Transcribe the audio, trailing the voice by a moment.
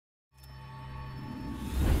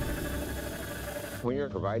When you're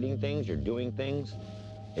providing things, you're doing things,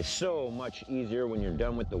 it's so much easier when you're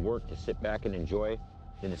done with the work to sit back and enjoy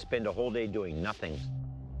than to spend a whole day doing nothing.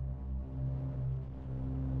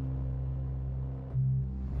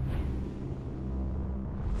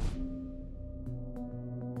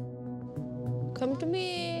 Come to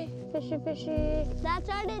me, fishy, fishy. That's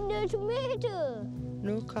what they do to me too.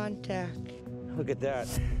 No contact. Look at that.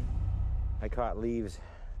 I caught leaves.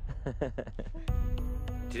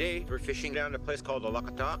 Today, we're fishing down at a place called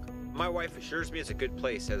Alaskan. My wife assures me it's a good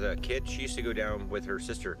place. As a kid, she used to go down with her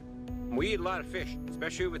sister. We eat a lot of fish,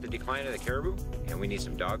 especially with the decline of the caribou, and we need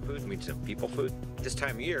some dog food, we need some people food. This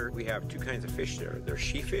time of year, we have two kinds of fish there. There's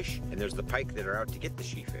she-fish, and there's the pike that are out to get the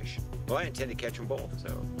she-fish. Well, I intend to catch them both,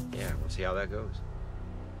 so yeah, we'll see how that goes.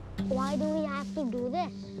 Why do we have to do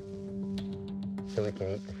this? So we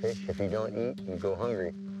can eat the fish. If you don't eat, you go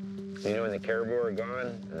hungry. You know, when the caribou are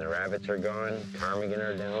gone, and the rabbits are gone, ptarmigan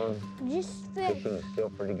are down, Just fish. fishing is still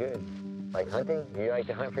pretty good. Like hunting, you like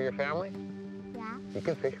to hunt for your family? Yeah. You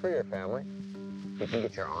can fish for your family. You can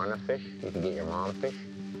get your Anna fish, you can get your mom fish,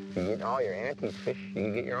 you can get all your aunties fish, you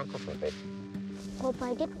can get your uncle some fish. Hope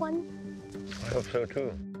I get one. I hope so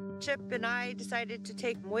too. Chip and I decided to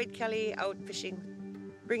take Wade Kelly out fishing.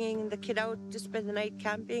 Bringing the kid out to spend the night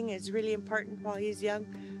camping is really important while he's young.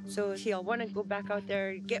 So he'll want to go back out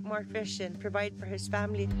there, get more fish, and provide for his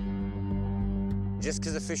family. Just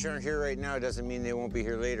because the fish aren't here right now doesn't mean they won't be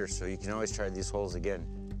here later, so you can always try these holes again.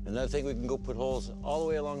 Another thing, we can go put holes all the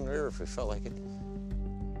way along the river if we felt like it.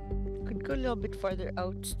 Could go a little bit farther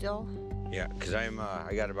out still. Yeah, because I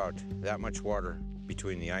got about that much water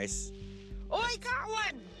between the ice. Oh, I got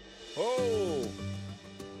one! Oh!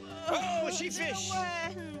 Oh, she-fish!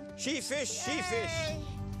 She-fish, she-fish!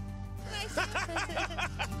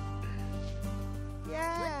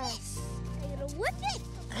 Yes! I'm gonna whip it.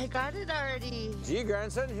 I got it already. Gee,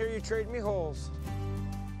 grandson, here you trade me holes.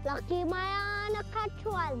 Lucky my Anna catch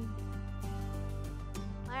one.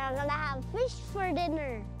 We're gonna have fish for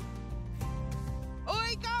dinner. Oh,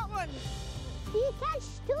 I got one! He catch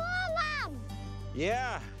two of them.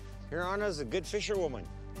 Yeah, your Anna's a good fisherwoman.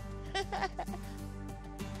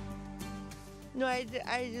 No, I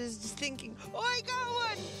was just thinking, oh, I got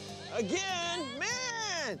one! Again?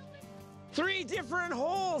 Man! 3 different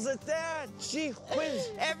holes at that. Gee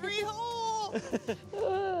whiz. Every hole!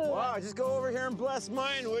 Wow, just go over here and bless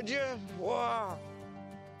mine, would you? Wow.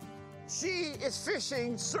 She is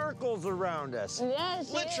fishing circles around us. Yes.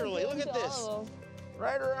 Literally, look at this.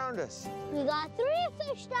 Right around us. We got 3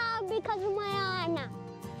 fish down because of my Anna.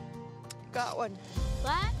 Got one.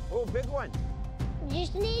 What? Oh, big one.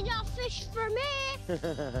 Just need a fish for me.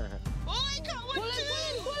 Oh, I got one too!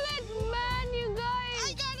 Pull it, man, you guys.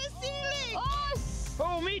 I got a ceiling!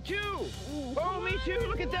 Oh, me too. Oh, me too.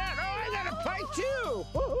 Look at that. Oh, I got a pike too.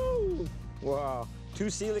 Woohoo. Wow, 2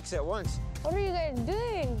 coelacanths at once. What are you guys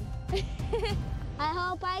doing? I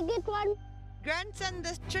hope I get one. Grandson,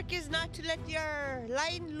 the trick is not to let your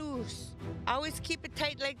line loose. Always keep it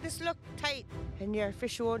tight like this. Look, tight. And your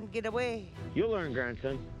fish won't get away. You'll learn,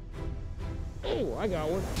 grandson. Oh, I got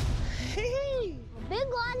one. Hey, Big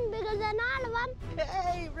one, bigger than all of them.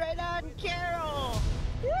 hey, right on, Carol.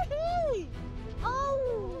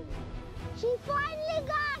 Oh, she finally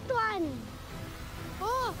got one.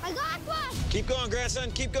 Oh, I got one. Keep going, grandson.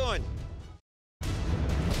 Keep going.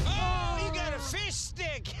 Oh, you got a fish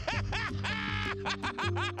stick.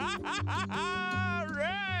 All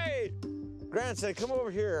right. Grandson, come over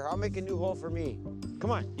here. I'll make a new hole for me. Come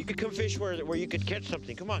on. You could come fish where you could catch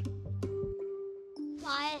something. Come on.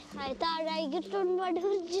 I thought I get one, but it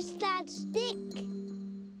was just that stick.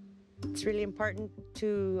 It's really important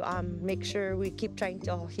to make sure we keep trying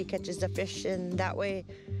till he catches the fish, and that way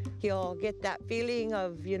he'll get that feeling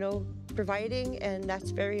of, you know, providing, and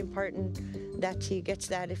that's very important that he gets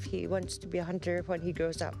that if he wants to be a hunter when he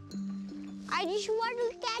grows up. I just want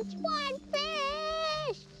to catch one fish.